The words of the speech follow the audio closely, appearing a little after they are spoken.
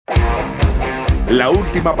La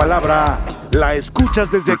última palabra la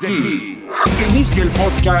escuchas desde aquí. Inicia el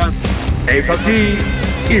podcast. Es así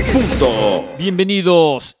y punto.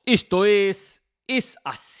 Bienvenidos. Esto es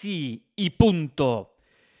así y punto.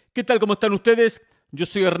 ¿Qué tal? ¿Cómo están ustedes? Yo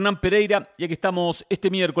soy Hernán Pereyra y aquí estamos este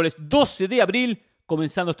miércoles 12 de abril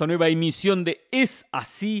comenzando esta nueva emisión de Es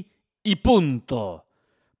así y punto.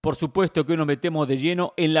 Por supuesto que hoy nos metemos de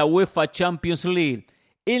lleno en la UEFA Champions League.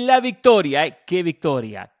 En la victoria, qué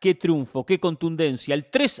triunfo, qué contundencia.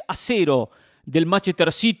 El 3-0 del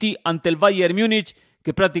Manchester City ante el Bayern Munich,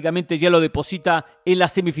 que prácticamente ya lo deposita en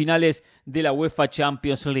las semifinales de la UEFA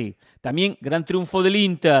Champions League. También gran triunfo del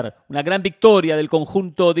Inter, una gran victoria del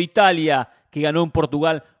conjunto de Italia, que ganó en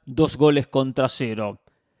Portugal 2-0.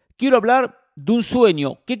 Quiero hablar de un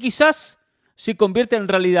sueño que quizás se convierta en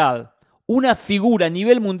realidad. Una figura a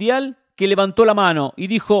nivel mundial que levantó la mano y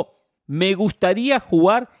dijo: me gustaría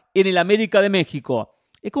jugar en el América de México.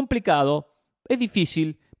 Es complicado, es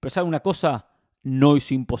difícil, pero ¿sabe una cosa? No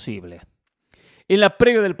es imposible. En la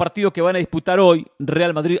previa del partido que van a disputar hoy,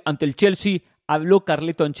 Real Madrid ante el Chelsea, habló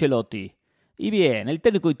Carleto Ancelotti. Y bien, el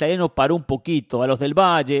técnico italiano paró un poquito a los del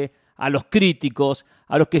Valle, a los críticos,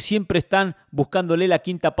 a los que siempre están buscándole la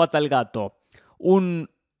quinta pata al gato. Un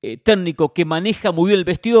técnico que maneja muy bien el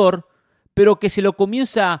vestidor, pero que se lo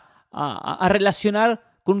comienza a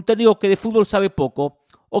relacionar con un técnico que de fútbol sabe poco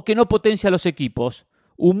o que no potencia a los equipos.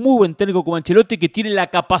 Un muy buen técnico como Ancelotti que tiene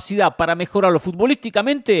la capacidad para mejorarlo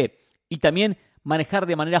futbolísticamente y también manejar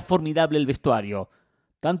de manera formidable el vestuario.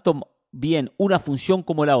 Tanto bien una función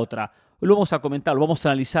como la otra. Lo vamos a comentar, lo vamos a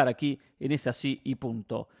analizar aquí en Es así y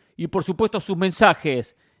punto. Y por supuesto sus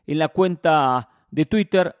mensajes en la cuenta de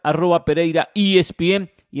Twitter,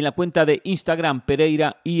 @PereiraESPN, y en la cuenta de Instagram,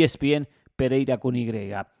 PereiraESPN, Pereyra con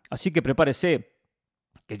Y. Así que prepárese,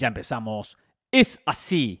 que ya empezamos. Es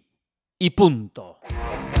así y punto.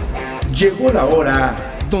 Llegó la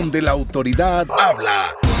hora donde la autoridad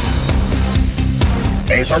habla.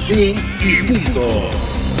 Es así y punto.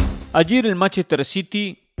 Ayer el Manchester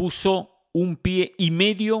City puso un pie y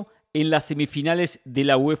medio en las semifinales de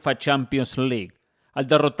la UEFA Champions League. Al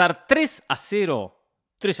derrotar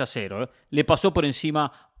 3-0, le pasó por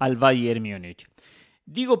encima al Bayern Munich.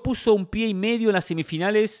 Digo, puso un pie y medio en las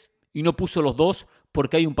semifinales y no puso los dos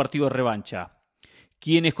porque hay un partido de revancha.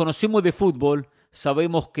 Quienes conocemos de fútbol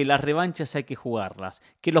sabemos que las revanchas hay que jugarlas,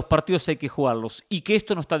 que los partidos hay que jugarlos y que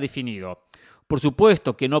esto no está definido. Por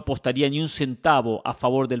supuesto que no apostaría ni un centavo a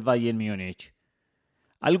favor del Bayern Múnich.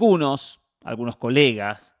 Algunos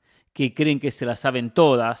colegas que creen que se las saben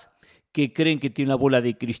todas, que creen que tienen una bola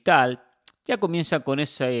de cristal, ya comienzan con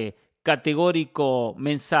ese categórico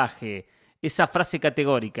mensaje, esa frase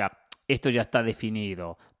categórica: esto ya está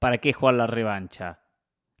definido, ¿para qué jugar la revancha?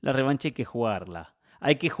 La revancha hay que jugarla.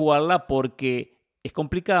 Hay que jugarla porque es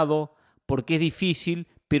complicado, porque es difícil,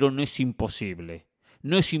 pero no es imposible.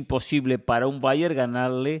 No es imposible para un Bayern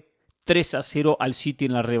ganarle 3-0 al City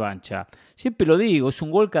en la revancha. Siempre lo digo, es un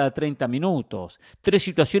gol cada 30 minutos. 3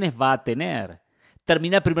 situaciones va a tener.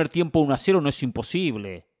 Terminar primer tiempo 1-0 no es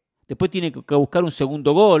imposible. Después tiene que buscar un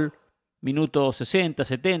segundo gol, minutos 60,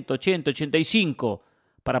 70, 80, 85,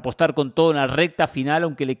 para apostar con todo en la recta final,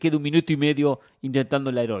 aunque le quede un minuto y medio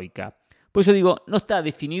intentando la heroica. Por eso digo, no está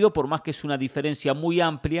definido, por más que es una diferencia muy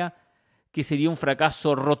amplia, que sería un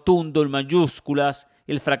fracaso rotundo en mayúsculas,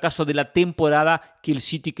 el fracaso de la temporada, que el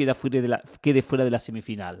City quede fuera de la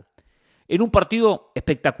semifinal. En un partido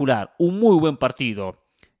espectacular, un muy buen partido.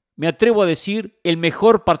 Me atrevo a decir, el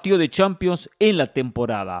mejor partido de Champions en la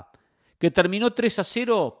temporada. Que terminó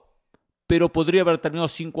 3-0, pero podría haber terminado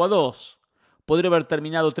 5-2. Podría haber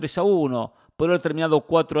terminado 3-1, podría haber terminado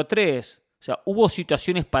 4-3. O sea, hubo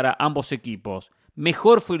situaciones para ambos equipos.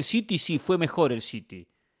 ¿Mejor fue el City? Sí, fue mejor el City.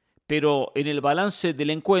 Pero en el balance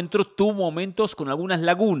del encuentro tuvo momentos con algunas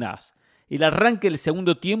lagunas. El arranque del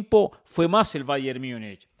segundo tiempo fue más el Bayern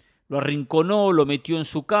Múnich. Lo arrinconó, lo metió en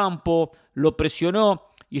su campo, lo presionó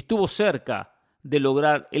y estuvo cerca de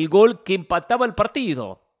lograr el gol que empataba el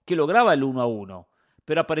partido, que lograba el 1-1.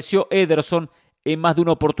 Pero apareció Ederson en más de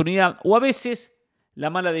una oportunidad, o a veces la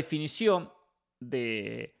mala definición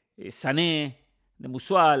de Sané, de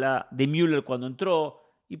Musiala, de Müller cuando entró,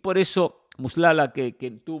 y por eso Musiala que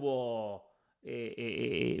tuvo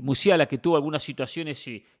algunas situaciones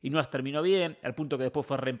y no las terminó bien, al punto que después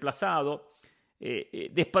fue reemplazado,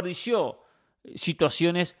 desperdició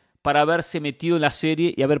situaciones para haberse metido en la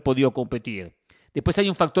serie y haber podido competir. Después hay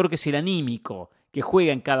un factor que es el anímico, que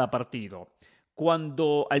juega en cada partido.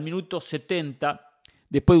 Cuando al minuto 70,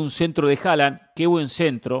 después de un centro de Haaland, qué buen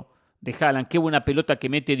centro de Haaland, qué buena pelota que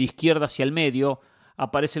mete de izquierda hacia el medio,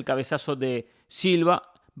 aparece el cabezazo de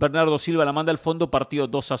Silva, Bernardo Silva la manda al fondo, partido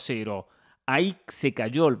 2-0. ahí se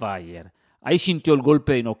cayó el Bayern. Ahí sintió el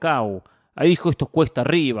golpe de knockout. Ahí dijo, esto cuesta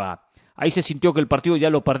arriba. Ahí se sintió que el partido ya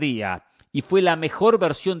lo perdía. Y fue la mejor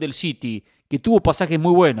versión del City, que tuvo pasajes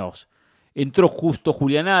muy buenos. Entró justo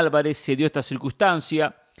Julián Álvarez, se dio esta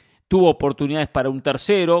circunstancia, tuvo oportunidades para un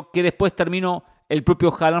tercero, que después terminó el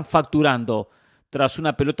propio Haaland facturando. Tras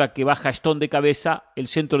una pelota que baja Stone de cabeza, el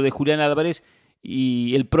centro de Julián Álvarez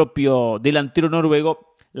y el propio delantero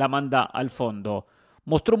noruego la manda al fondo.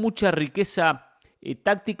 Mostró mucha riqueza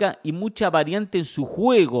táctica y mucha variante en su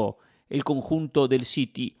juego el conjunto del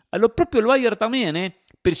City. A lo propio el Bayern también,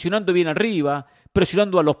 presionando bien arriba,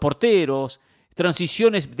 presionando a los porteros,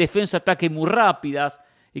 transiciones defensa-ataque muy rápidas,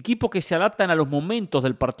 equipos que se adaptan a los momentos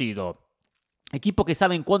del partido, equipos que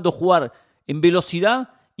saben cuándo jugar en velocidad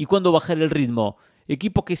y cuándo bajar el ritmo,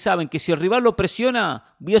 equipos que saben que si el rival lo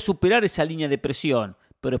presiona, voy a superar esa línea de presión,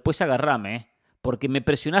 pero después agarrame, porque me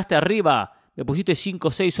presionaste arriba, me pusiste 5,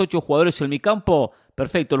 6, 8 jugadores en mi campo,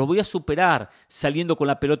 perfecto, los voy a superar saliendo con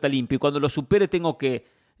la pelota limpia, y cuando lo supere tengo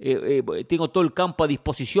todo el campo a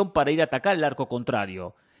disposición para ir a atacar el arco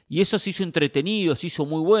contrario. Y eso se hizo entretenido, se hizo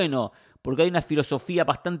muy bueno, porque hay una filosofía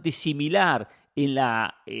bastante similar en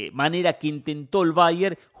la manera que intentó el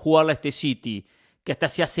Bayern jugarla a este City, que hasta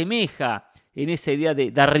se asemeja en esa idea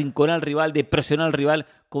de arrinconar al rival, de presionar al rival,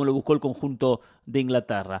 como lo buscó el conjunto de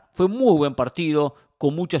Inglaterra. Fue muy buen partido,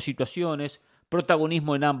 con muchas situaciones,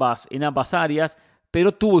 protagonismo en ambas áreas,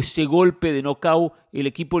 pero tuvo ese golpe de knockout el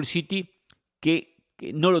equipo del City que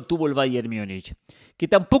no lo tuvo el Bayern Munich. Que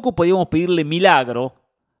tampoco podíamos pedirle milagro,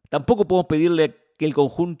 tampoco podemos pedirle que el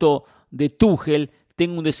conjunto de Tuchel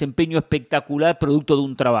tenga un desempeño espectacular producto de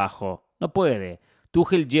un trabajo. No puede.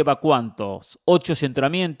 Tuchel lleva ¿cuántos? 8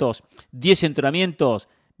 entrenamientos, 10 entrenamientos,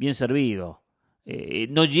 bien servido.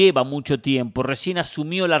 No lleva mucho tiempo, recién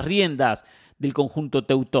asumió las riendas del conjunto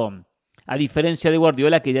teutón. A diferencia de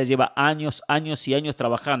Guardiola, que ya lleva años y años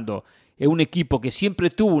trabajando en un equipo que siempre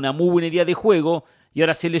tuvo una muy buena idea de juego y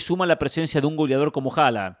ahora se le suma la presencia de un goleador como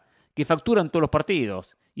Haaland, que factura en todos los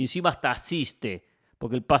partidos y encima hasta asiste,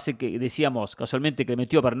 porque el pase que decíamos casualmente que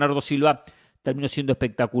metió a Bernardo Silva terminó siendo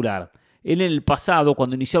espectacular. Él en el pasado,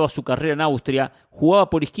 cuando iniciaba su carrera en Austria, jugaba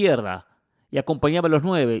por izquierda y acompañaba a los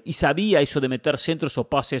 9 y sabía eso de meter centros o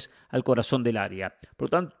pases al corazón del área.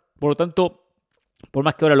 Por lo tanto, por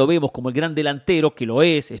más que ahora lo vemos como el gran delantero, que lo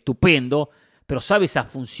es, estupendo, pero sabe esa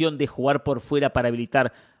función de jugar por fuera para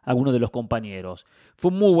habilitar a alguno de los compañeros.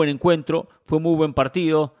 Fue un muy buen encuentro, fue un muy buen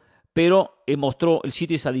partido, pero mostró el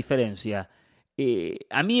City esa diferencia.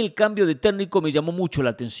 A mí el cambio de técnico me llamó mucho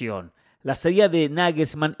la atención. La salida de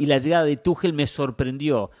Nagelsmann y la llegada de Tuchel me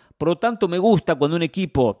sorprendió. Por lo tanto, me gusta cuando un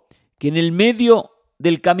equipo que en el medio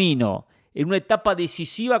del camino, en una etapa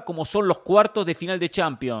decisiva como son los cuartos de final de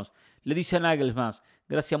Champions, le dice a Nagelsmann,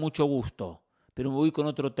 gracias, mucho gusto, pero me voy con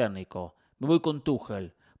otro técnico, me voy con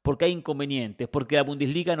Tuchel, porque hay inconvenientes, porque la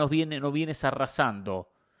Bundesliga nos viene arrasando.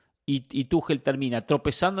 Y Tuchel termina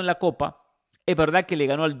tropezando en la Copa. Es verdad que le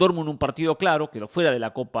ganó al Dortmund un partido claro, quedó fuera de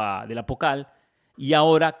la Copa de la Pokal, y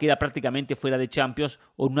ahora queda prácticamente fuera de Champions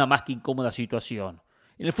o en una más que incómoda situación.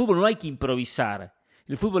 En el fútbol no hay que improvisar,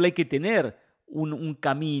 en el fútbol hay que tener un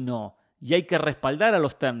camino y hay que respaldar a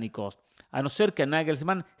los técnicos, a no ser que a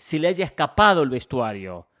Nagelsmann se le haya escapado el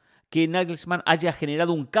vestuario, que Nagelsmann haya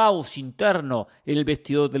generado un caos interno en el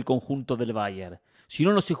vestidor del conjunto del Bayern. Si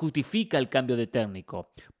no, no se justifica el cambio de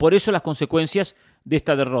técnico. Por eso las consecuencias de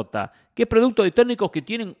esta derrota, que es producto de técnicos que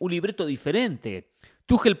tienen un libreto diferente.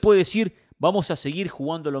 Tuchel puede decir, vamos a seguir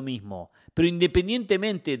jugando lo mismo, pero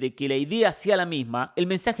independientemente de que la idea sea la misma, el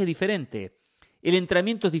mensaje es diferente, el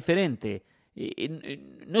entrenamiento es diferente.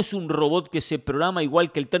 No es un robot que se programa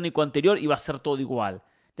igual que el técnico anterior y va a ser todo igual.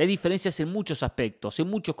 Hay diferencias en muchos aspectos, en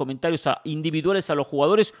muchos comentarios individuales a los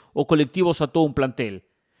jugadores o colectivos a todo un plantel.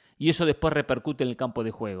 Y eso después repercute en el campo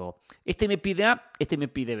de juego. Este me pide A, este me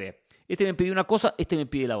pide B. Este me pide una cosa, este me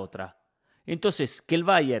pide la otra. Entonces, que el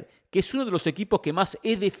Bayern, que es uno de los equipos que más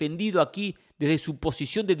he defendido aquí desde su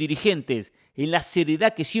posición de dirigentes, en la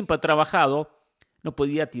seriedad que siempre ha trabajado, no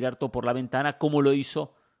podía tirar todo por la ventana como lo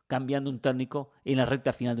hizo cambiando un técnico en la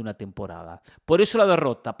recta final de una temporada. Por eso la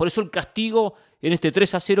derrota, por eso el castigo en este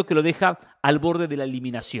 3-0 que lo deja al borde de la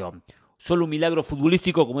eliminación. Solo un milagro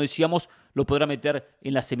futbolístico, como decíamos, lo podrá meter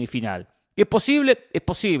en la semifinal. ¿Es posible? Es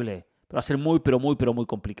posible, pero va a ser muy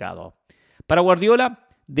complicado. Para Guardiola,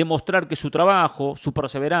 demostrar que su trabajo, su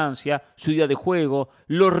perseverancia, su idea de juego,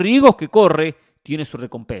 los riesgos que corre, tiene su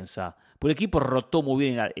recompensa. Porque el equipo rotó muy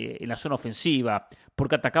bien en la zona ofensiva,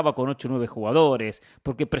 porque atacaba con 8 o 9 jugadores,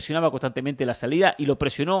 porque presionaba constantemente la salida y lo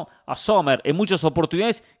presionó a Sommer en muchas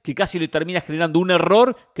oportunidades que casi le termina generando un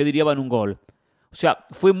error que derivaba en un gol. O sea,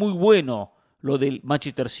 fue muy bueno lo del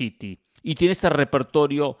Manchester City. Y tiene ese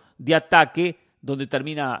repertorio de ataque donde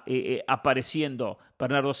termina apareciendo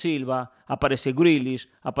Bernardo Silva, aparece Grealish,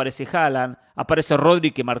 aparece Haaland, aparece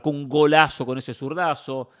Rodri que marcó un golazo con ese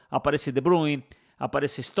zurdazo, aparece De Bruyne,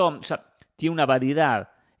 aparece Stone. O sea, tiene una variedad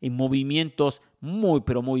en movimientos muy,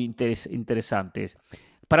 pero muy interesantes.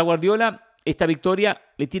 Para Guardiola, esta victoria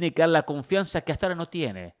le tiene que dar la confianza que hasta ahora no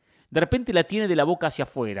tiene. De repente la tiene de la boca hacia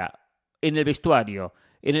afuera, en el vestuario,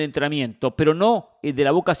 en el entrenamiento, pero no de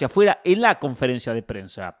la boca hacia afuera en la conferencia de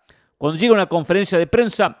prensa. Cuando llega una conferencia de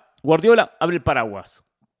prensa, Guardiola abre el paraguas.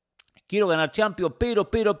 Quiero ganar Champions, pero,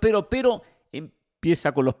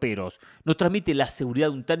 empieza con los peros. Nos transmite la seguridad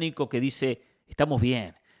de un técnico que dice, estamos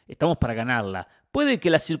bien, estamos para ganarla. Puede que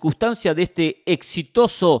la circunstancia de este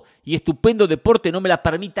exitoso y estupendo deporte no me la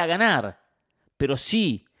permita ganar, pero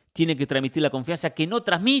sí tiene que transmitir la confianza que no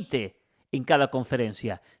transmite en cada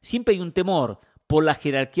conferencia. Siempre hay un temor por la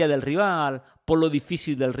jerarquía del rival, por lo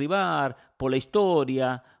difícil del rival, por la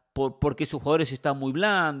historia, porque sus jugadores están muy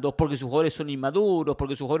blandos, porque sus jugadores son inmaduros,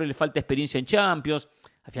 porque a sus jugadores les falta experiencia en Champions.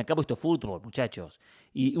 Al fin y al cabo esto es fútbol, muchachos.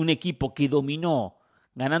 Y un equipo que dominó,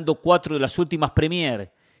 ganando 4 de las últimas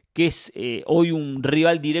Premier, que es hoy un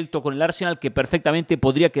rival directo con el Arsenal, que perfectamente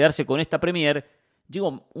podría quedarse con esta Premier, llega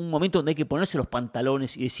un momento donde hay que ponerse los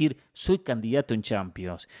pantalones y decir, soy candidato en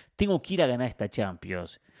Champions, tengo que ir a ganar esta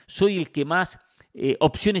Champions, soy el que más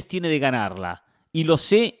opciones tiene de ganarla. Y lo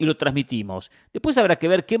sé y lo transmitimos. Después habrá que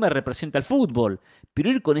ver qué me representa el fútbol, pero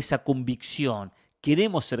ir con esa convicción,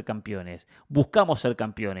 queremos ser campeones, buscamos ser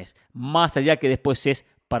campeones, más allá que después es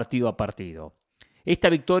partido a partido. Esta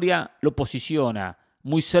victoria lo posiciona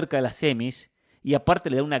muy cerca de las semis y aparte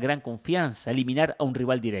le da una gran confianza, eliminar a un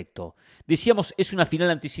rival directo. Decíamos, es una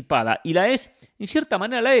final anticipada y la es, en cierta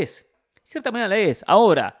manera la es.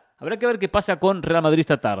 Ahora, habrá que ver qué pasa con Real Madrid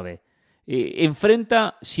esta tarde.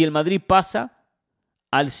 Enfrenta, si el Madrid pasa,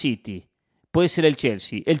 al City. Puede ser el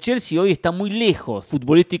Chelsea. El Chelsea hoy está muy lejos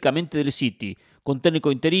futbolísticamente del City, con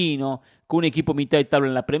técnico interino, con un equipo mitad de tabla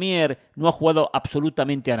en la Premier, no ha jugado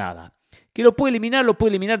absolutamente a nada. Que lo puede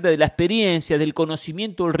eliminar desde la experiencia, del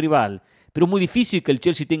conocimiento del rival, pero es muy difícil que el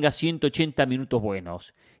Chelsea tenga 180 minutos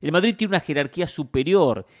buenos. El Madrid tiene una jerarquía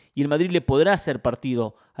superior y el Madrid le podrá hacer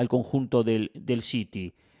partido al conjunto del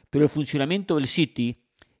City. Pero el funcionamiento del City,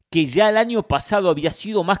 que ya el año pasado había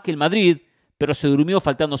sido más que el Madrid, pero se durmió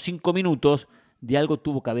faltando 5 minutos, de algo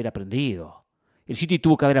tuvo que haber aprendido. El City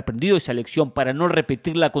tuvo que haber aprendido esa lección para no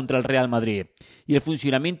repetirla contra el Real Madrid. Y el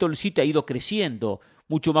funcionamiento del City ha ido creciendo,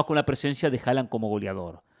 mucho más con la presencia de Haaland como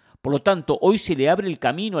goleador. Por lo tanto, hoy se le abre el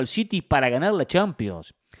camino al City para ganar la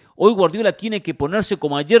Champions. Hoy Guardiola tiene que ponerse,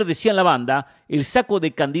 como ayer decía en la banda, el saco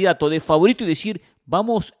de candidato, de favorito y decir,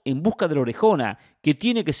 vamos en busca de la Orejona, que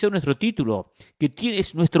tiene que ser nuestro título,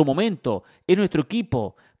 es nuestro momento, es nuestro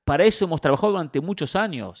equipo. Para eso hemos trabajado durante muchos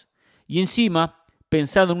años. Y encima,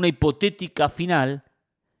 pensando en una hipotética final,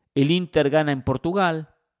 el Inter gana en Portugal.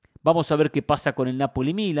 Vamos a ver qué pasa con el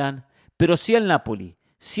Napoli-Milan. Pero sea el Napoli,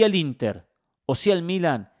 sea el Inter o sea el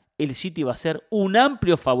Milan, el City va a ser un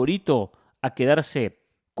amplio favorito a quedarse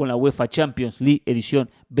con la UEFA Champions League edición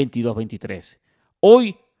 22-23.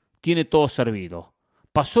 Hoy tiene todo servido.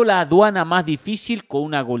 Pasó la aduana más difícil con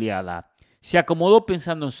una goleada. Se acomodó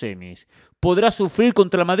pensando en semis. ¿Podrá sufrir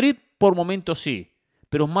contra el Madrid? Por momentos sí,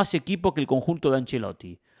 pero es más equipo que el conjunto de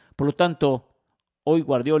Ancelotti. Por lo tanto, hoy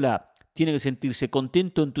Guardiola tiene que sentirse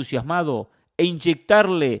contento, entusiasmado e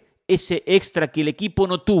inyectarle ese extra que el equipo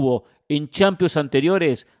no tuvo en Champions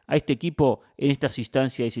anteriores a este equipo en estas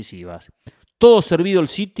instancias decisivas. Todo servido el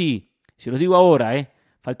City, se los digo ahora,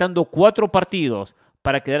 faltando 4 partidos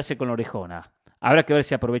para quedarse con la Orejona. Habrá que ver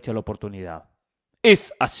si aprovecha la oportunidad.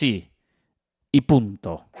 Es así. Y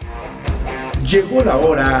punto. Llegó la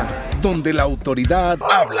hora donde la autoridad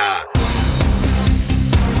habla.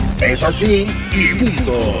 Es así y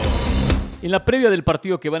punto. En la previa del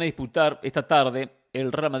partido que van a disputar esta tarde,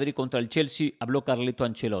 el Real Madrid contra el Chelsea, habló Carleto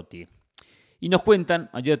Ancelotti. Y nos cuentan,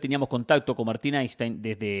 ayer teníamos contacto con Martín Einstein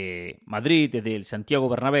desde Madrid, desde el Santiago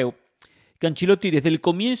Bernabéu, que Ancelotti desde el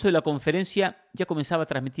comienzo de la conferencia ya comenzaba a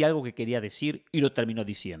transmitir algo que quería decir y lo terminó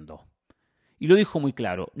diciendo. Y lo dijo muy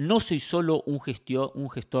claro, no soy solo un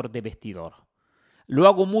gestor de vestidor. Lo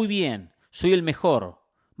hago muy bien, soy el mejor,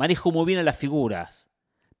 manejo muy bien a las figuras,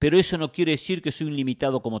 pero eso no quiere decir que soy un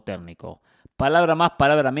limitado como técnico. Palabra más,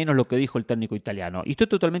 palabra menos lo que dijo el técnico italiano. Y estoy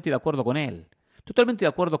totalmente de acuerdo con él, totalmente de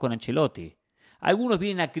acuerdo con Ancelotti. Algunos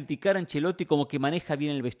vienen a criticar a Ancelotti como que maneja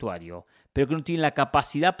bien el vestuario, pero que no tiene la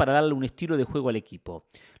capacidad para darle un estilo de juego al equipo.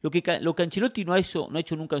 Lo que Ancelotti no ha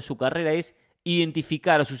hecho nunca en su carrera es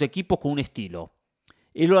identificar a sus equipos con un estilo.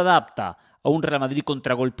 Él lo adapta a un Real Madrid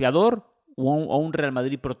contragolpeador o a un Real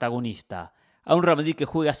Madrid protagonista. a un Real Madrid que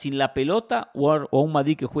juega sin la pelota o a un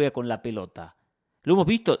Madrid que juega con la pelota. Lo hemos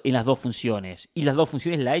visto en las dos funciones, y las dos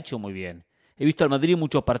funciones la ha hecho muy bien. He visto al Madrid en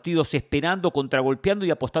muchos partidos esperando, contragolpeando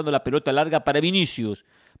y apostando la pelota larga para Vinicius,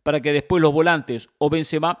 para que después los volantes o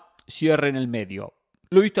Benzema cierren el medio.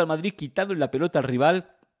 Lo he visto al Madrid quitando la pelota al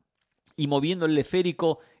rival y moviendo el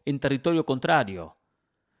esférico en territorio contrario,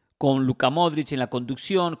 con Luka Modric en la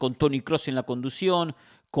conducción, con Toni Kroos en la conducción,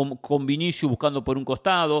 con Vinicius buscando por un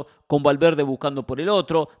costado, con Valverde buscando por el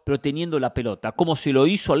otro, pero teniendo la pelota, como se lo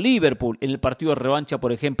hizo al Liverpool en el partido de revancha,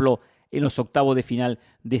 por ejemplo, en los octavos de final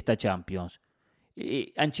de esta Champions.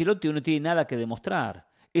 Ancelotti no tiene nada que demostrar.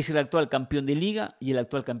 Es el actual campeón de Liga y el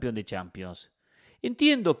actual campeón de Champions.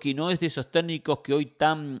 Entiendo que no es de esos técnicos que hoy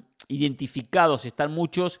tan identificados están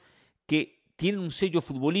muchos, que tienen un sello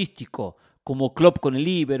futbolístico, como Klopp con el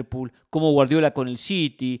Liverpool, como Guardiola con el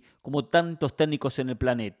City, como tantos técnicos en el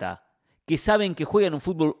planeta, que saben que juegan un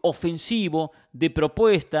fútbol ofensivo, de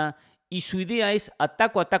propuesta, y su idea es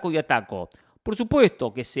ataco, ataco y ataco. Por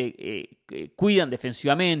supuesto que se cuidan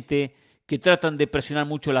defensivamente, que tratan de presionar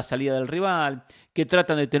mucho la salida del rival, que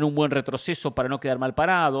tratan de tener un buen retroceso para no quedar mal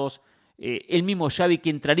parados. El mismo Xavi, que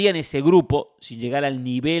entraría en ese grupo si llegara al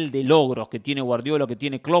nivel de logros que tiene Guardiola, que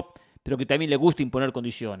tiene Klopp, pero que también le gusta imponer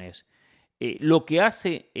condiciones. Lo que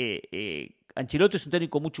hace Ancelotti es un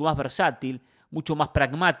técnico mucho más versátil, mucho más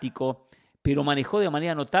pragmático, pero manejó de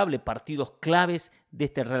manera notable partidos claves de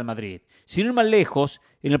este Real Madrid. Sin ir más lejos,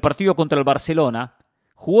 en el partido contra el Barcelona,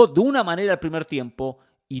 jugó de una manera el primer tiempo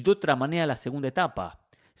y de otra manera la segunda etapa.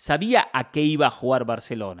 Sabía a qué iba a jugar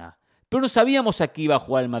Barcelona, pero no sabíamos a qué iba a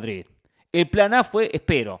jugar el Madrid. El plan A fue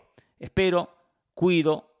espero,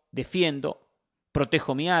 cuido, defiendo,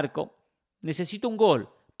 protejo mi arco, necesito un gol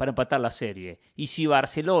para empatar la serie. Y si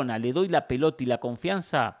Barcelona le doy la pelota y la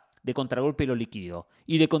confianza, de contragolpe lo liquido.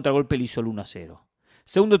 Y de contragolpe le hizo el 1-0.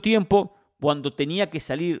 Segundo tiempo, cuando tenía que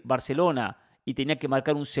salir Barcelona y tenía que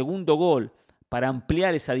marcar un segundo gol para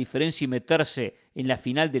ampliar esa diferencia y meterse en la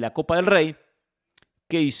final de la Copa del Rey,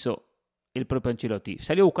 ¿qué hizo el propio Ancelotti?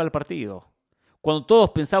 Salió a buscar el partido. Cuando todos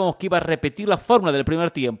pensábamos que iba a repetir la fórmula del primer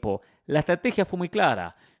tiempo, la estrategia fue muy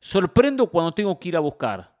clara. Sorprendo cuando tengo que ir a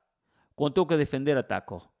buscar. Cuando tengo que defender,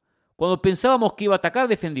 ataco. Cuando pensábamos que iba a atacar,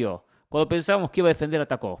 defendió. Cuando pensábamos que iba a defender,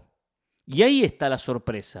 atacó. Y ahí está la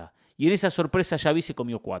sorpresa. Y en esa sorpresa Xavi se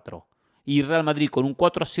comió 4. Y Real Madrid con un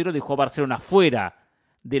 4-0 dejó a Barcelona fuera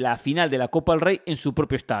de la final de la Copa del Rey en su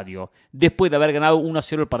propio estadio, después de haber ganado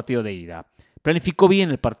 1-0 el partido de ida. Planificó bien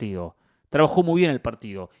el partido. Trabajó muy bien el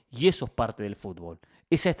partido. Y eso es parte del fútbol.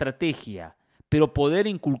 Esa estrategia. Pero poder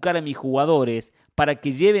inculcar a mis jugadores para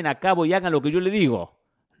que lleven a cabo y hagan lo que yo les digo,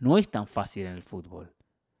 no es tan fácil en el fútbol.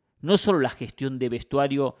 No solo la gestión de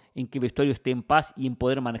vestuario, en que el vestuario esté en paz y en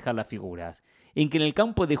poder manejar las figuras. En que en el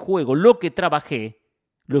campo de juego lo que trabajé,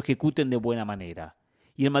 lo ejecuten de buena manera.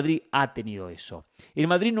 Y el Madrid ha tenido eso. El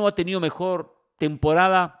Madrid no ha tenido mejor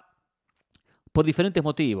temporada por diferentes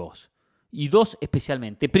motivos. Y dos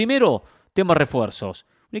especialmente. Primero, temas refuerzos.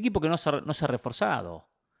 Un equipo que no se ha reforzado.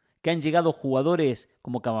 Que han llegado jugadores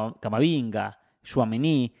como Camavinga,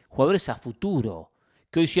 Tchouaméni, jugadores a futuro,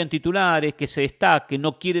 que hoy sean titulares, que se destaquen,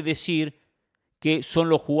 no quiere decir que son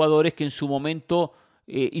los jugadores que en su momento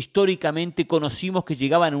históricamente conocimos que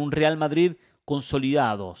llegaban a un Real Madrid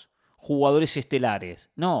consolidados, jugadores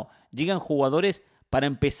estelares. No, llegan jugadores para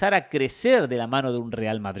empezar a crecer de la mano de un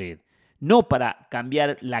Real Madrid, no para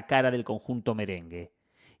cambiar la cara del conjunto merengue.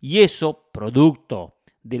 Y eso, producto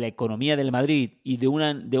de la economía del Madrid y de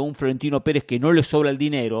un Florentino Pérez que no le sobra el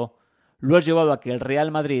dinero, lo ha llevado a que el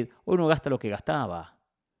Real Madrid hoy no gasta lo que gastaba.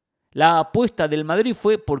 La apuesta del Madrid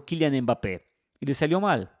fue por Kylian Mbappé y le salió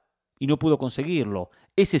mal y no pudo conseguirlo.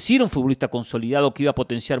 Ese sí era un futbolista consolidado que iba a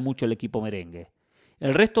potenciar mucho el equipo merengue.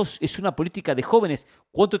 El resto es una política de jóvenes.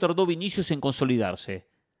 ¿Cuánto tardó Vinicius en consolidarse?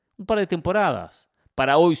 Un par de temporadas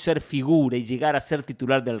para hoy ser figura y llegar a ser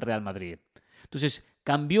titular del Real Madrid. Entonces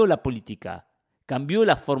cambió la política, cambió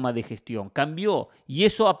la forma de gestión, cambió, y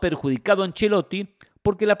eso ha perjudicado a Ancelotti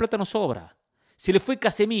porque la plata no sobra. Se le fue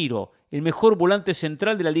Casemiro, el mejor volante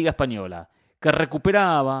central de la Liga Española, que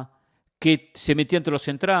recuperaba, que se metía entre los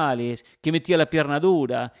centrales, que metía la pierna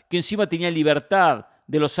dura, que encima tenía libertad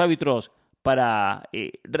de los árbitros para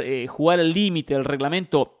jugar al límite del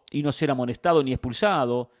reglamento y no ser amonestado ni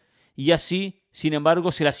expulsado. Y así, sin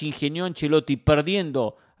embargo, se las ingenió Ancelotti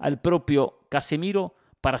perdiendo al propio Casemiro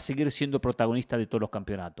para seguir siendo protagonista de todos los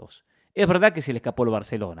campeonatos. Es verdad que se le escapó el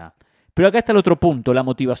Barcelona, pero acá está el otro punto, la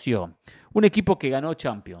motivación. Un equipo que ganó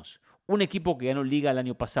Champions, un equipo que ganó Liga el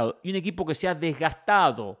año pasado y un equipo que se ha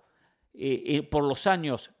desgastado por los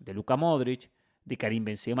años de Luka Modric, de Karim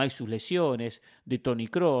Benzema y sus lesiones, de Toni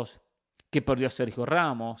Kroos, que perdió a Sergio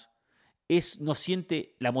Ramos, no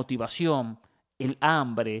siente la motivación, el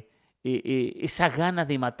hambre, esas ganas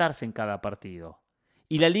de matarse en cada partido.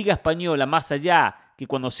 Y la Liga Española, más allá que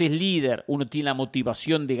cuando se es líder uno tiene la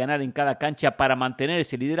motivación de ganar en cada cancha para mantener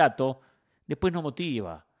ese liderato, después no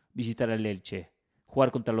motiva visitar al Elche,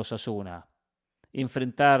 jugar contra los Osasuna,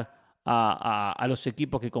 enfrentar a los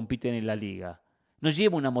equipos que compiten en la Liga. Nos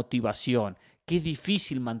lleva una motivación que es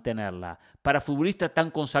difícil mantenerla para futbolistas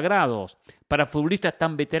tan consagrados, para futbolistas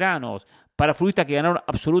tan veteranos, para futbolistas que ganaron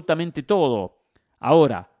absolutamente todo.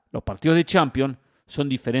 Ahora, los partidos de Champions son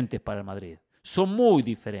diferentes para el Madrid. Son muy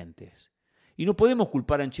diferentes. Y no podemos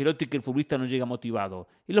culpar a Ancelotti que el futbolista no llega motivado.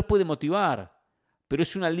 Él los puede motivar, pero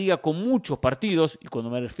es una liga con muchos partidos, y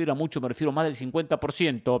cuando me refiero a mucho me refiero a más del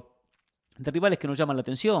 50%, de rivales que no llaman la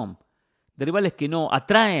atención, de rivales que no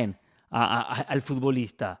atraen al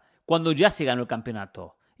futbolista cuando ya se ganó el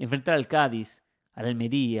campeonato. Enfrentar al Cádiz, al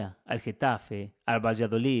Almería, al Getafe, al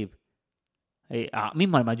Valladolid,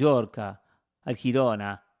 mismo al Mallorca, al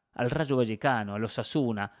Girona, al Rayo Vallecano, al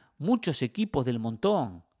Osasuna, muchos equipos del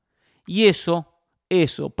montón. Y eso,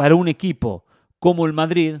 para un equipo como el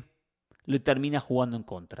Madrid, le termina jugando en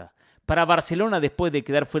contra. Para Barcelona, después de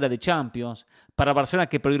quedar fuera de Champions, para Barcelona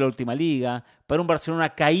que perdió la última liga, para un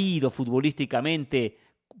Barcelona caído futbolísticamente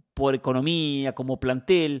por economía, como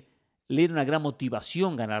plantel, le era una gran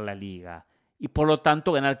motivación ganar la liga y por lo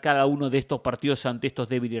tanto ganar cada uno de estos partidos ante estos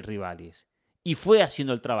débiles rivales. Y fue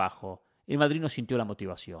haciendo el trabajo. El Madrid no sintió la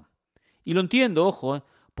motivación. Y lo entiendo, ojo,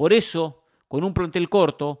 por eso, con un plantel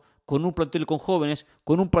corto, con un plantel con jóvenes,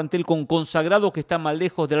 con un plantel con consagrados que están más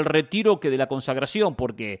lejos del retiro que de la consagración,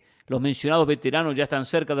 porque los mencionados veteranos ya están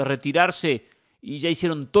cerca de retirarse y ya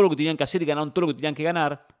hicieron todo lo que tenían que hacer y ganaron todo lo que tenían que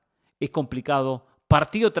ganar, es complicado,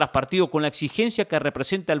 partido tras partido, con la exigencia que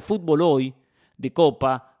representa el fútbol hoy, de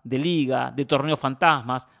Copa, de Liga, de torneos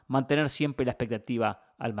fantasmas, mantener siempre la expectativa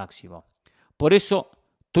al máximo. Por eso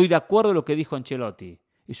estoy de acuerdo en lo que dijo Ancelotti.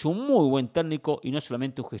 Es un muy buen técnico y no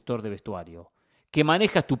solamente un gestor de vestuario. ¿Que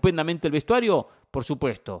maneja estupendamente el vestuario? Por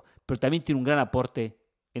supuesto, pero también tiene un gran aporte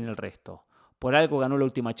en el resto. Por algo ganó la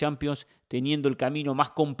última Champions, teniendo el camino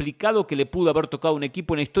más complicado que le pudo haber tocado a un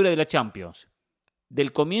equipo en la historia de la Champions.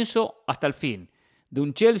 Del comienzo hasta el fin. De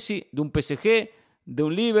un Chelsea, de un PSG, de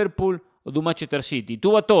un Liverpool o de un Manchester City.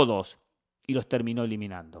 Tuvo a todos y los terminó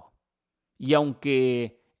eliminando. Y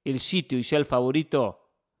aunque el City hoy sea el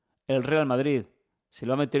favorito, el Real Madrid se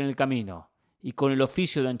lo va a meter en el camino. Y con el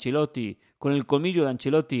oficio de Ancelotti, con el colmillo de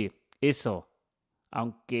Ancelotti, eso,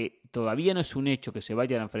 aunque todavía no es un hecho que se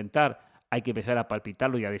vayan a enfrentar, hay que empezar a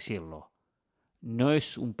palpitarlo y a decirlo. No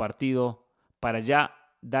es un partido para ya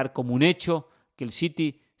dar como un hecho que el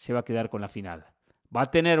City se va a quedar con la final. Va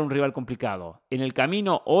a tener un rival complicado. En el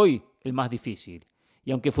camino, hoy, el más difícil.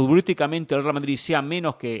 Y aunque futbolísticamente el Real Madrid sea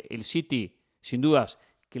menos que el City, sin dudas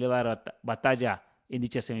que le va a dar batalla en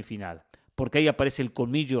dicha semifinal. Porque ahí aparece el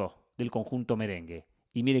colmillo del conjunto merengue.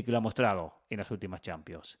 Y mire que lo ha mostrado en las últimas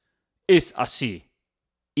Champions. Es así.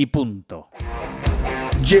 Y punto.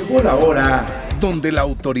 Llegó la hora donde la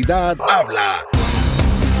autoridad habla.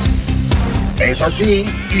 Es así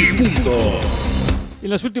y punto. En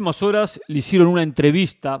las últimas horas le hicieron una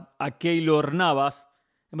entrevista a Keylor Navas.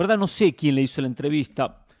 En verdad no sé quién le hizo la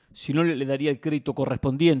entrevista, si no le daría el crédito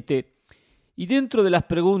correspondiente. Y dentro de las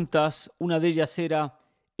preguntas, una de ellas era: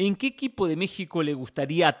 ¿en qué equipo de México le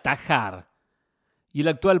gustaría atajar? Y el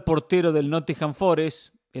actual portero del Nottingham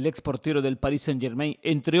Forest, el ex portero del Paris Saint-Germain,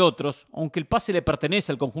 entre otros, aunque el pase le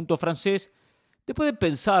pertenece al conjunto francés, después de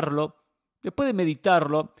pensarlo, después de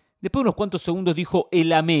meditarlo, después de unos cuantos segundos dijo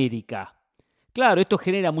el América. Claro, esto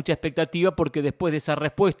genera mucha expectativa porque después de esa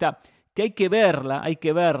respuesta, que hay que verla,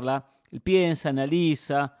 él piensa,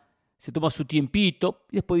 analiza, se toma su tiempito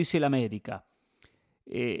y después dice el América.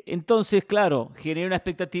 Entonces, claro, genera una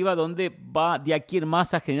expectativa donde va de aquí en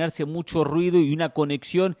más a generarse mucho ruido y una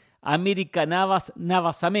conexión América-Navas,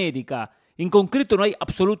 Navas-América. En concreto no hay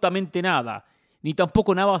absolutamente nada, ni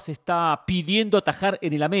tampoco Navas está pidiendo atajar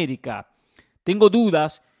en el América. Tengo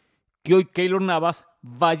dudas que hoy Keylor Navas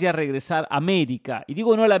vaya a regresar a América. Y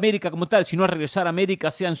digo no a la América como tal, sino a regresar a América,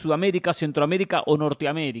 sea en Sudamérica, Centroamérica o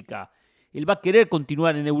Norteamérica. Él va a querer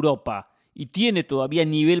continuar en Europa y tiene todavía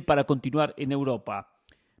nivel para continuar en Europa.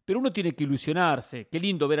 Pero uno tiene que ilusionarse. Qué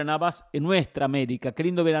lindo ver a Navas en nuestra América, qué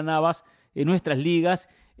lindo ver a Navas en nuestras ligas,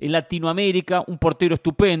 en Latinoamérica, un portero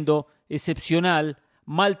estupendo, excepcional,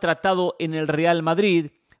 maltratado en el Real Madrid,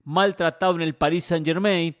 maltratado en el Paris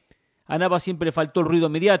Saint-Germain. A Navas siempre le faltó el ruido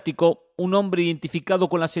mediático, un hombre identificado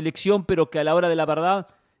con la selección, pero que a la hora de la verdad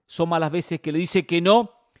son más las veces que le dice que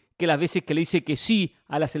no, que las veces que le dice que sí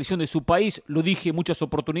a la selección de su país. Lo dije en muchas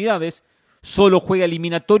oportunidades, solo juega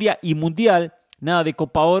eliminatoria y mundial, nada de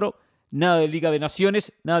Copa Oro, nada de Liga de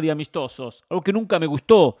Naciones, nada de amistosos. Algo que nunca me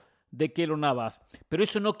gustó de Keylor Navas. Pero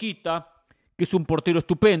eso no quita que es un portero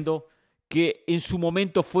estupendo, que en su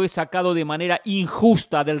momento fue sacado de manera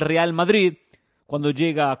injusta del Real Madrid cuando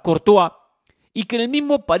llega Courtois, y que en el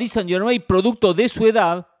mismo Paris Saint-Germain, producto de su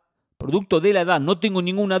edad, producto de la edad, no tengo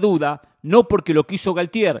ninguna duda, no porque lo quiso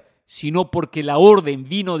Galtier, sino porque la orden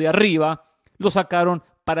vino de arriba, lo sacaron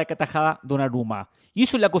para que atajara Donnarumma. Y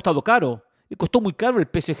eso le ha costado caro, le costó muy caro el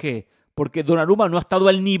PSG, porque Donnarumma no ha estado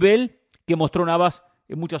al nivel que mostró Navas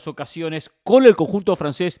en muchas ocasiones con el conjunto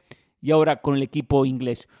francés y ahora con el equipo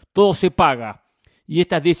inglés. Todo se paga, y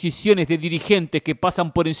estas decisiones de dirigentes que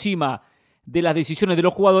pasan por encima de las decisiones de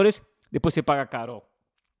los jugadores, después se paga caro.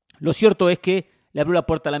 Lo cierto es que le abrió la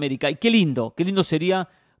puerta a la América, y qué lindo sería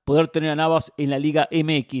poder tener a Navas en la Liga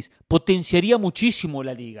MX. Potenciaría muchísimo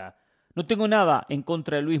la liga. No tengo nada en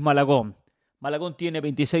contra de Luis Malagón. Malagón tiene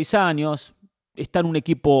 26 años, está en un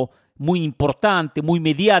equipo muy importante, muy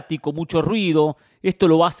mediático, mucho ruido. Esto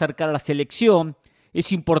lo va a acercar a la selección.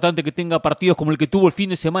 Es importante que tenga partidos como el que tuvo el fin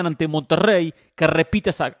de semana ante Monterrey, que repita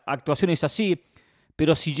esas actuaciones así.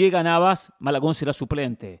 Pero si llega Navas, Malagón será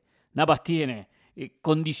suplente. Navas tiene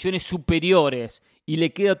condiciones superiores y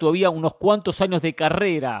le queda todavía unos cuantos años de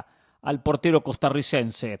carrera al portero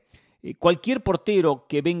costarricense. Cualquier portero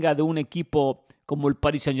que venga de un equipo como el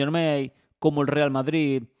Paris Saint-Germain, como el Real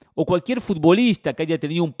Madrid, o cualquier futbolista que haya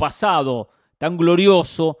tenido un pasado tan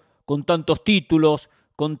glorioso, con tantos títulos,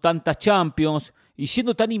 con tantas Champions, y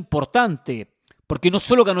siendo tan importante, porque no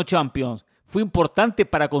solo ganó Champions, fue importante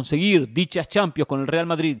para conseguir dichas Champions con el Real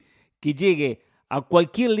Madrid, que llegue a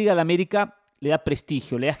cualquier Liga de América, le da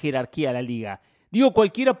prestigio, le da jerarquía a la liga. Digo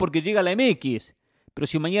cualquiera porque llega a la MX, pero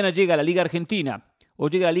si mañana llega a la Liga Argentina, o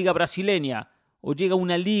llega a la Liga Brasileña, o llega a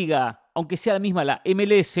una liga, aunque sea la misma, la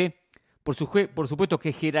MLS, por supuesto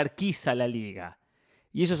que jerarquiza la liga.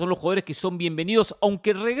 Y esos son los jugadores que son bienvenidos,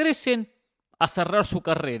 aunque regresen a cerrar su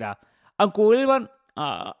carrera, aunque vuelvan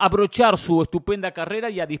a abrochar su estupenda carrera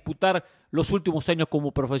y a disputar los últimos años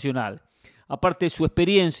como profesional. Aparte de su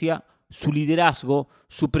experiencia, su liderazgo,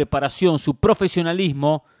 su preparación, su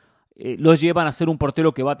profesionalismo, los llevan a ser un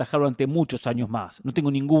portero que va a atajar durante muchos años más. No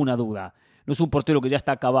tengo ninguna duda. No es un portero que ya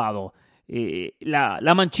está acabado.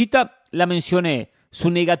 La manchita la mencioné. Su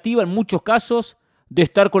negativa en muchos casos de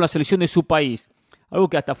estar con la selección de su país. Algo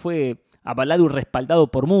que hasta fue avalado y respaldado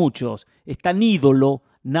por muchos. Es tan ídolo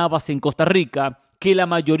Navas en Costa Rica que la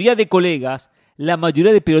mayoría de colegas, la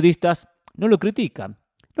mayoría de periodistas no lo critican.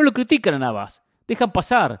 No lo critican a Navas. Dejan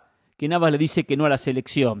pasar que Navas le dice que no a la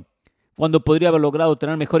selección, cuando podría haber logrado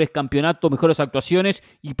tener mejores campeonatos, mejores actuaciones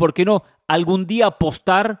y, ¿por qué no?, algún día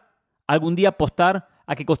apostar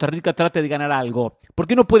a que Costa Rica trate de ganar algo. ¿Por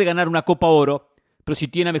qué no puede ganar una Copa Oro? Pero si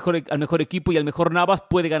tiene al mejor equipo y al mejor Navas,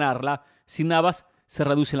 puede ganarla. Sin Navas se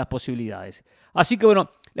reducen las posibilidades. Así que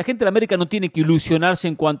bueno, la gente de América no tiene que ilusionarse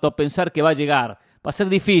en cuanto a pensar que va a llegar. Va a ser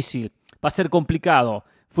difícil, va a ser complicado.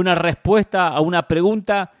 Fue una respuesta a una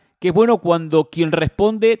pregunta que es bueno cuando quien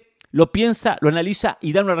responde lo piensa, lo analiza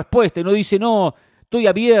y da una respuesta. Y no dice, no, estoy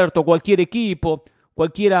abierto a cualquier equipo,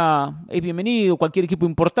 cualquiera es bienvenido, cualquier equipo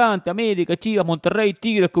importante, América, Chivas, Monterrey,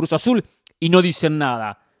 Tigres, Cruz Azul, y no dicen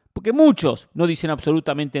nada. Porque muchos no dicen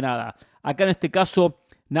absolutamente nada. Acá en este caso,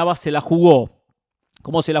 Navas se la jugó,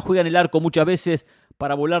 como se la juega en el arco muchas veces,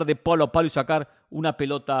 para volar de palo a palo y sacar una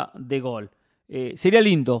pelota de gol. Sería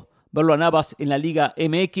lindo verlo a Navas en la Liga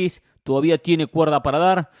MX. Todavía tiene cuerda para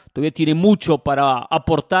dar, todavía tiene mucho para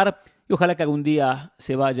aportar y ojalá que algún día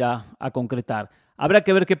se vaya a concretar. Habrá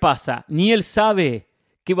que ver qué pasa. Ni él sabe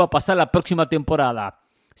qué va a pasar la próxima temporada.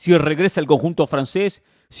 Si regresa el conjunto francés,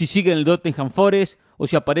 si sigue en el Tottenham Forest o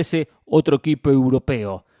si aparece otro equipo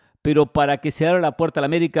europeo. Pero para que se abra la puerta a la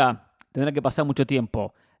América tendrá que pasar mucho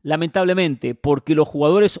tiempo. Lamentablemente, porque los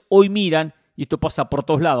jugadores hoy miran, y esto pasa por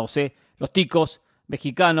todos lados, los ticos,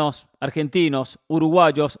 mexicanos, argentinos,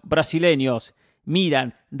 uruguayos, brasileños,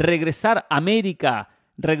 miran regresar a América,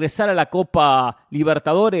 regresar a la Copa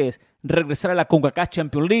Libertadores, regresar a la CONCACAF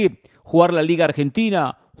Champions League, jugar la Liga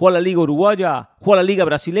Argentina, jugar la Liga Uruguaya, jugar la Liga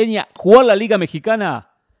Brasileña, jugar la Liga Mexicana.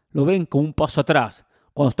 Lo ven como un paso atrás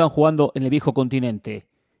cuando están jugando en el viejo continente.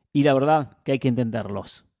 Y la verdad que hay que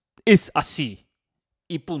entenderlos. Es así.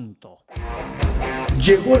 Y punto.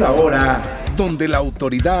 Llegó la hora donde la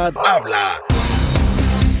autoridad habla.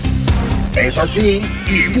 Es así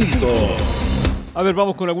y punto. A ver,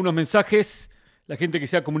 vamos con algunos mensajes. La gente que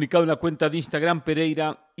se ha comunicado en la cuenta de Instagram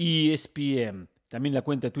Pereyra ESPN. También la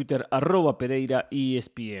cuenta de Twitter @Pereyra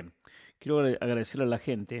ESPN. Quiero agradecerle a la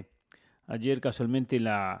gente. Ayer casualmente en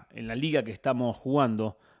la liga que estamos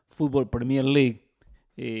jugando, Fútbol Premier League,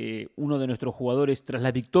 uno de nuestros jugadores, tras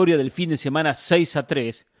la victoria del fin de semana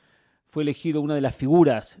 6-3, fue elegido una de las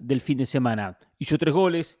figuras del fin de semana. Hizo 3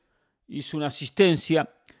 goles, hizo una asistencia,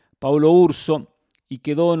 Paulo Urso, y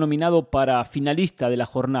quedó nominado para finalista de la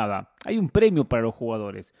jornada. Hay un premio para los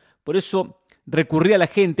jugadores. Por eso recurrí a la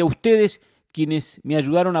gente, a ustedes, quienes me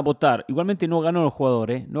ayudaron a votar. Igualmente no ganó el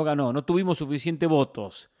jugador, no tuvimos suficientes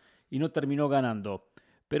votos y no terminó ganando.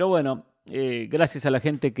 Pero bueno, gracias a la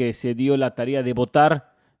gente que se dio la tarea de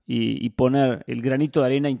votar y poner el granito de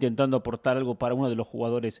arena intentando aportar algo para uno de los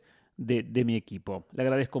jugadores de mi equipo. Le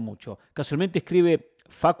agradezco mucho. Casualmente escribe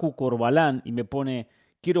Facu Corbalán y me pone,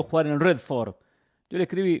 quiero jugar en el Redford. Yo le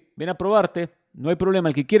escribí, ven a probarte, no hay problema,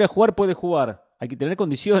 el que quiera jugar puede jugar. Hay que tener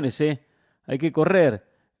condiciones, hay que correr.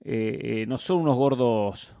 No son unos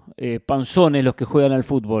gordos panzones los que juegan al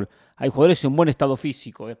fútbol. Hay jugadores en buen estado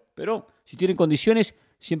físico, pero si tienen condiciones,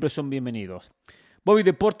 siempre son bienvenidos. Bobby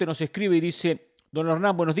Deporte nos escribe y dice, don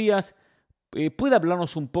Hernán, buenos días. ¿Puede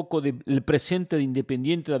hablarnos un poco del presente de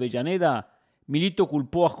Independiente de Avellaneda? Milito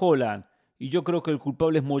culpó a Holland y yo creo que el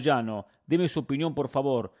culpable es Moyano. Deme su opinión, por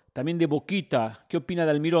favor. También de Boquita, ¿qué opina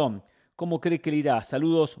de Almirón? ¿Cómo cree que le irá?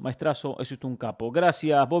 Saludos, maestrazo, es usted un capo.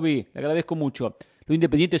 Gracias, Bobby, le agradezco mucho. Lo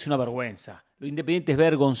Independiente es una vergüenza. Lo Independiente es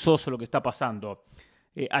vergonzoso lo que está pasando.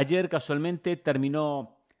 Ayer, casualmente,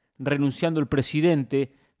 terminó renunciando el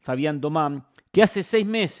presidente, Fabián Domán, que hace 6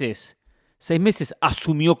 meses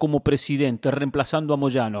asumió como presidente, reemplazando a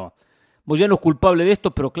Moyano. Moyano es culpable de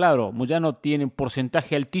esto, pero claro, Moyano tiene un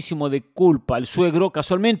porcentaje altísimo de culpa. El suegro,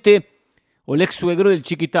 casualmente, o el ex suegro del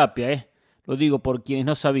Chiquitapia, lo digo por quienes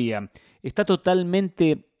no sabían, está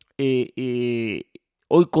totalmente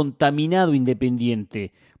hoy contaminado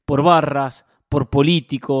Independiente por barras, por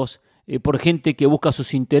políticos, por gente que busca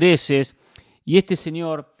sus intereses. Y este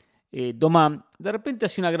señor, Domán, de repente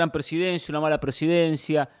hace una gran presidencia, una mala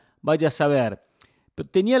presidencia, vaya a saber. Pero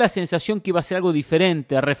tenía la sensación que iba a ser algo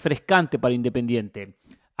diferente, refrescante para Independiente.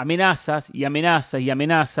 Amenazas y amenazas y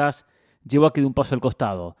amenazas llevó a que dé un paso al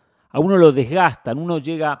costado. A uno lo desgastan, uno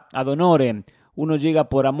llega ad honorem, uno llega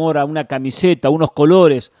por amor a una camiseta, a unos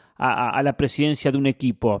colores, a la presidencia de un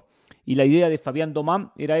equipo. Y la idea de Fabián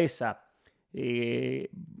Domán era esa.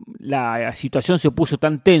 La situación se puso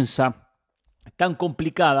tan tensa, tan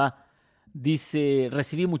complicada. Dice,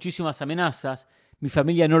 recibí muchísimas amenazas, mi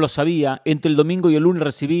familia no lo sabía. Entre el domingo y el lunes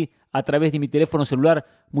recibí a través de mi teléfono celular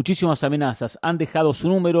muchísimas amenazas. Han dejado su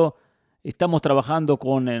número, estamos trabajando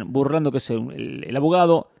con Burlando, que es el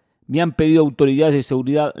abogado. Me han pedido autoridades de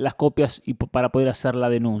seguridad las copias para poder hacer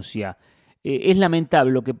la denuncia. Es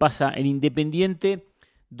lamentable lo que pasa en Independiente,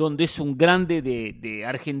 donde es un grande de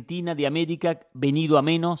Argentina, de América, venido a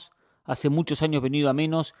menos, hace muchos años venido a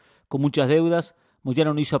menos, con muchas deudas.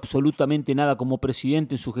 Moyano no hizo absolutamente nada como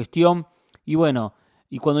presidente en su gestión. Y bueno,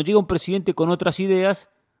 y cuando llega un presidente con otras ideas,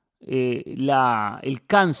 el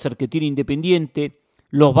cáncer que tiene Independiente,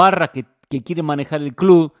 los barras que quieren manejar el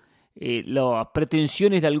club, las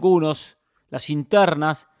pretensiones de algunos, las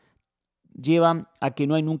internas, llevan a que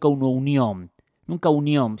no hay nunca una unión. Nunca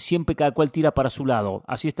unión, siempre cada cual tira para su lado.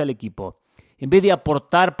 Así está el equipo. En vez de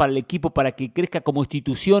aportar para el equipo para que crezca como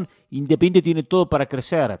institución, Independiente tiene todo para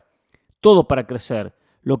crecer. Todo para crecer.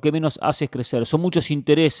 Lo que menos hace es crecer. Son muchos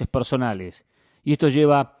intereses personales. Y esto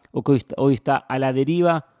lleva, hoy está a la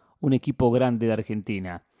deriva, un equipo grande de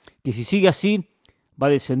Argentina. Que si sigue así, va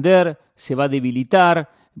a descender, se va a debilitar,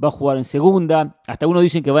 va a jugar en segunda. Hasta algunos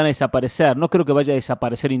dicen que van a desaparecer. No creo que vaya a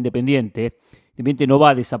desaparecer Independiente. Independiente no va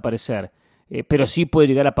a desaparecer. Pero sí puede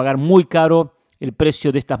llegar a pagar muy caro el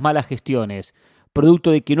precio de estas malas gestiones.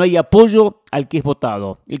 Producto de que no hay apoyo al que es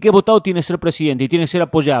votado. El que es votado tiene que ser presidente y tiene que ser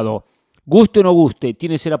apoyado. Guste o no guste,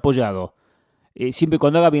 tiene que ser apoyado. Siempre y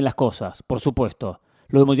cuando haga bien las cosas, por supuesto.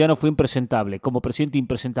 Lo de Moyano fue impresentable. Como presidente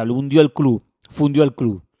impresentable. Hundió al club. Fundió al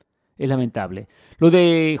club. Es lamentable. Lo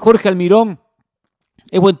de Jorge Almirón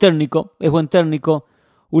es buen técnico.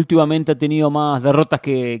 Últimamente ha tenido más derrotas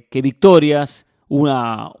que victorias.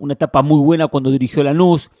 Una etapa muy buena cuando dirigió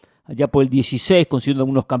Lanús, allá por el 16, consiguiendo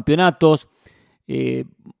algunos campeonatos.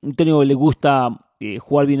 Un técnico que le gusta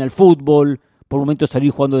jugar bien al fútbol, por momentos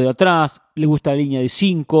salir jugando de atrás, le gusta la línea de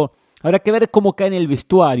 5. Habrá que ver cómo cae en el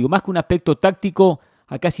vestuario. Más que un aspecto táctico,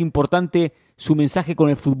 acá es importante su mensaje con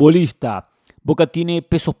el futbolista. Boca tiene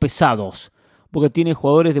pesos pesados. Boca tiene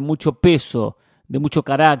jugadores de mucho peso, de mucho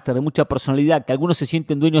carácter, de mucha personalidad, que algunos se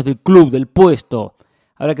sienten dueños del club, del puesto.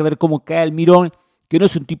 Habrá que ver cómo cae Almirón, que no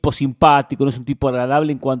es un tipo simpático, no es un tipo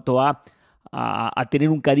agradable en cuanto a tener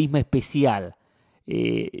un carisma especial.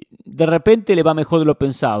 De repente le va mejor de lo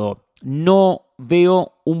pensado. No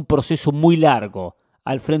veo un proceso muy largo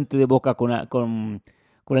al frente de Boca con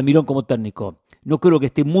Almirón como técnico. No creo que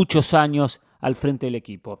esté muchos años al frente del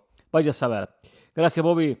equipo. Vaya a saber. Gracias,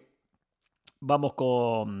 Bobby. Vamos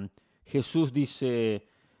con Jesús dice,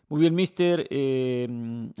 muy bien, mister.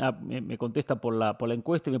 Me contesta por la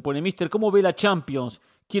encuesta y me pone, mister, ¿cómo ve la Champions?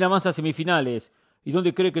 ¿Quién avanza a semifinales? ¿Y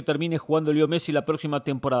dónde cree que termine jugando Leo Messi la próxima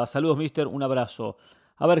temporada? Saludos, mister, un abrazo.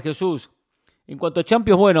 A ver, Jesús, en cuanto a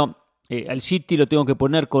Champions, bueno, al City lo tengo que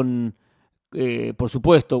poner con, por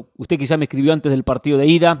supuesto, usted quizá me escribió antes del partido de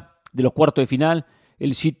ida, de los cuartos de final,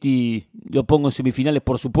 el City lo pongo en semifinales,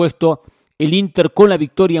 por supuesto. El Inter con la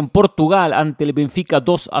victoria en Portugal ante el Benfica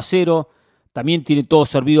 2-0, también tiene todo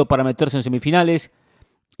servido para meterse en semifinales.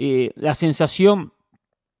 La sensación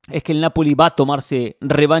es que el Napoli va a tomarse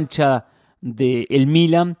revancha del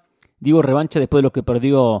Milan. Digo revancha después de lo que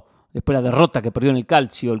perdió, después de la derrota que perdió en el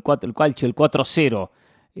Calcio, el 4-0.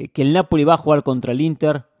 Que el Napoli va a jugar contra el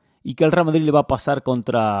Inter y que el Real Madrid le va a pasar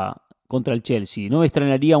contra el Chelsea. No me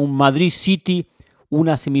extrañaría un Madrid-City,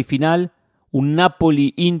 una semifinal, un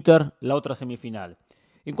Napoli-Inter, la otra semifinal.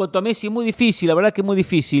 En cuanto a Messi, es muy difícil, la verdad que es muy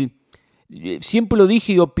difícil. Siempre lo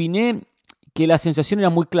dije y opiné que la sensación era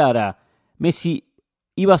muy clara. Messi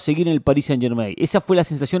iba a seguir en el Paris Saint-Germain. Esa fue la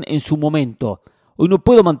sensación en su momento. Hoy no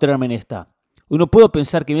puedo mantenerme en esta. Hoy no puedo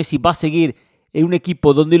pensar que Messi va a seguir en un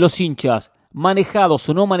equipo donde los hinchas, manejados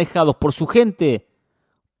o no manejados por su gente,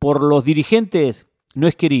 por los dirigentes, no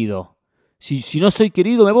es querido. Si no soy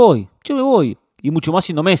querido, me voy. Yo me voy. Y mucho más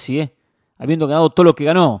siendo Messi, habiendo ganado todo lo que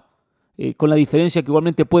ganó. Con la diferencia que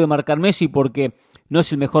igualmente puede marcar Messi, porque no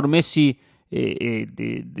es el mejor Messi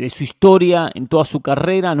de su historia, en toda su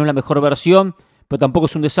carrera, no es la mejor versión, pero tampoco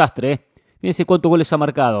es un desastre. Fíjense cuántos goles ha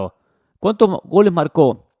marcado. ¿Cuántos goles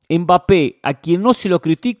marcó Mbappé, a quien no se lo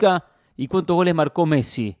critica, y cuántos goles marcó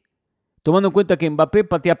Messi? Tomando en cuenta que Mbappé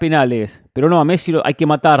patea penales, pero no, a Messi hay que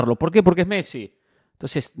matarlo. ¿Por qué? Porque es Messi.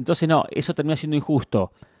 Entonces no, eso termina siendo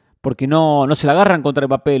injusto, porque no se la agarran contra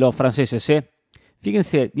Mbappé los franceses.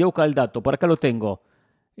 Fíjense, voy a buscar el dato, por acá lo tengo.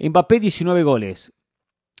 Mbappé 19 goles,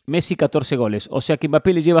 Messi 14 goles, o sea que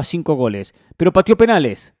Mbappé le lleva 5 goles, pero pateó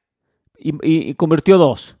penales y convirtió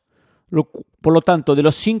 2. Por lo tanto, de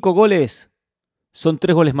los 5 goles, son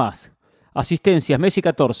 3 goles más. Asistencias, Messi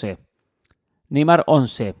 14, Neymar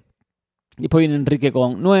 11. Después viene Enrique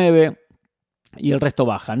con 9 y el resto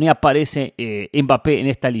baja. No aparece Mbappé en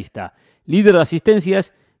esta lista. Líder de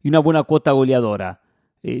asistencias y una buena cuota goleadora.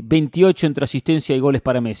 28 entre asistencia y goles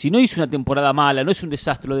para Messi. No hizo una temporada mala, no es un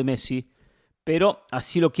desastre lo de Messi, pero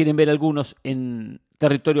así lo quieren ver algunos en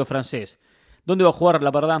territorio francés. ¿Dónde va a jugar?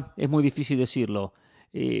 La verdad es muy difícil decirlo.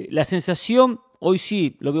 La sensación, hoy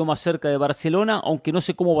sí lo veo más cerca de Barcelona, aunque no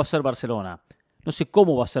sé cómo va a ser Barcelona.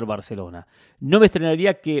 No me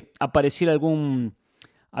extrañaría que apareciera alguna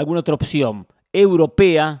otra opción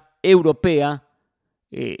europea,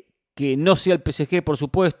 que no sea el PSG, por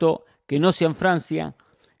supuesto, que no sea en Francia,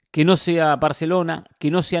 que no sea Barcelona,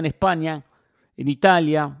 que no sea en España, en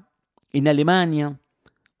Italia, en Alemania,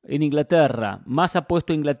 en Inglaterra. Más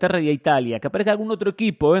apuesto a Inglaterra y a Italia. Que aparezca algún otro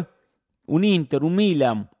equipo, un Inter, un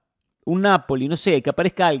Milan, un Napoli, no sé, que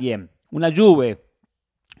aparezca alguien, una Juve.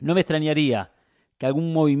 No me extrañaría que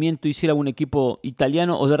algún movimiento hiciera un equipo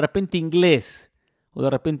italiano o de repente inglés.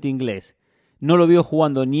 No lo veo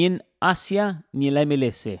jugando ni en Asia ni en la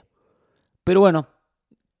MLS. Pero bueno,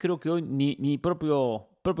 creo que hoy ni propio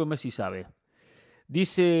Messi sabe.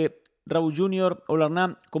 Dice Raúl Junior, hola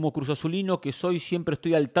Hernán, como cruzazulino que soy, siempre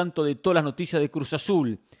estoy al tanto de todas las noticias de Cruz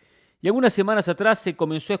Azul. Y algunas semanas atrás se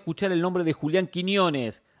comenzó a escuchar el nombre de Julián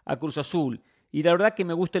Quiñones a Cruz Azul. Y la verdad que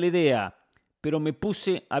me gusta la idea, pero me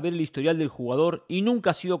puse a ver el historial del jugador y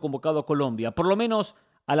nunca ha sido convocado a Colombia, por lo menos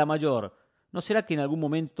a la mayor. ¿No será que en algún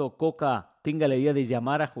momento Coca tenga la idea de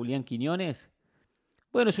llamar a Julián Quiñones?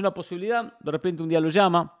 Bueno, es una posibilidad, de repente un día lo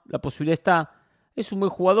llama, la posibilidad está. Es un buen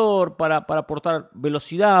jugador para aportar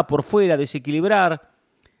velocidad por fuera, desequilibrar,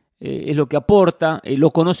 es lo que aporta.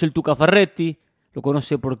 Lo conoce el Tuca Ferretti, lo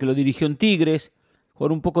conoce porque lo dirigió en Tigres,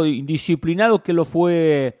 jugador un poco indisciplinado que él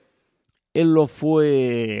lo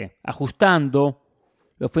fue ajustando,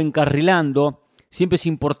 lo fue encarrilando. Siempre es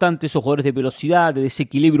importante esos jugadores de velocidad, de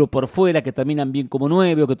desequilibrio por fuera, que terminan bien como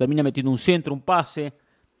 9 o que terminan metiendo un centro, un pase.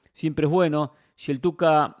 Siempre es bueno. Si el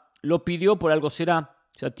Tuca lo pidió, por algo será.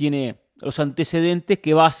 Ya tiene los antecedentes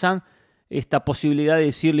que basan esta posibilidad de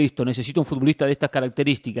decir, listo, necesito un futbolista de estas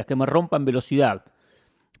características, que me rompa en velocidad.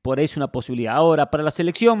 Por ahí es una posibilidad. Ahora, para la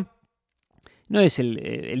selección, no es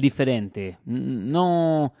el diferente.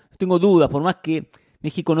 No tengo dudas, por más que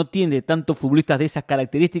México no tiene tantos futbolistas de esas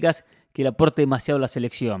características que le aporte demasiado a la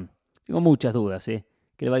selección. Tengo muchas dudas, que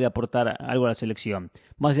le vaya a aportar algo a la selección.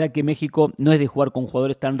 Más allá que México no es de jugar con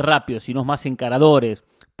jugadores tan rápidos, sino más encaradores,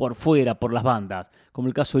 por fuera, por las bandas. Como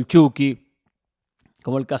el caso del Chucky,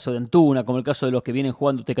 como el caso de Antuna, como el caso de los que vienen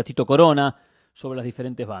jugando Tecatito Corona, sobre las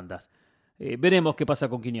diferentes bandas. Veremos qué pasa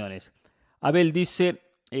con Quiñones. Abel dice,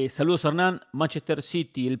 saludos Hernán, Manchester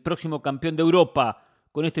City, el próximo campeón de Europa.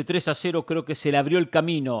 Con este 3-0 creo que se le abrió el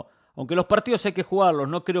camino. Aunque los partidos hay que jugarlos,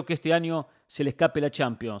 no creo que este año se le escape la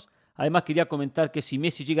Champions. Además quería comentar que si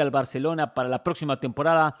Messi llega al Barcelona para la próxima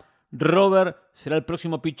temporada, Robert será el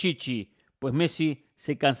próximo Pichichi, pues Messi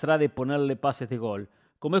se cansará de ponerle pases de gol.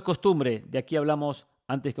 Como es costumbre, de aquí hablamos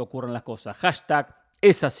antes que ocurran las cosas. Hashtag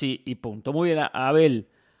es así y punto. Muy bien, Abel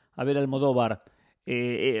Almodóvar.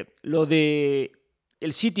 Lo de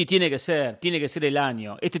el City tiene que ser el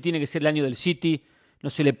año. Este tiene que ser el año del City. No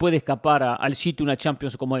se le puede escapar al City una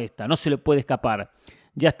Champions como esta. No se le puede escapar.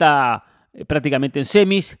 Ya está prácticamente en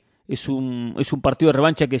semis. Es un partido de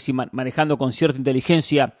revancha que si manejando con cierta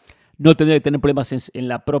inteligencia no tendría que tener problemas en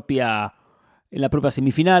la propia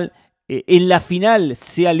semifinal. En la final,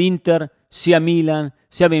 sea el Inter, sea Milan,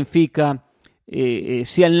 sea Benfica,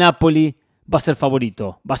 sea el Napoli, va a ser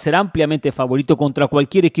favorito. Va a ser ampliamente favorito contra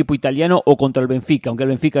cualquier equipo italiano o contra el Benfica, aunque el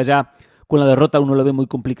Benfica ya con la derrota uno lo ve muy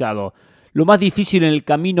complicado. Lo más difícil en el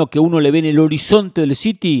camino que uno le ve en el horizonte del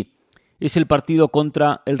City es el partido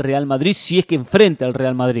contra el Real Madrid, si es que enfrenta al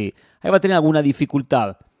Real Madrid. Ahí va a tener alguna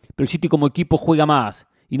dificultad, pero el City como equipo juega más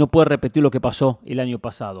y no puede repetir lo que pasó el año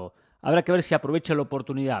pasado. Habrá que ver si aprovecha la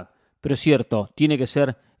oportunidad, pero es cierto, tiene que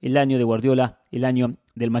ser el año de Guardiola, el año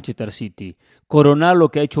del Manchester City. Coronar lo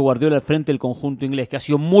que ha hecho Guardiola al frente del conjunto inglés, que ha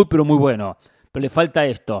sido muy pero muy bueno, pero le falta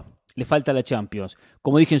esto, le falta la Champions.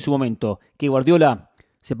 Como dije en su momento, que Guardiola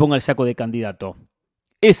se ponga el saco de candidato.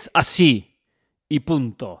 Es así y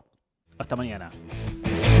punto. Hasta mañana.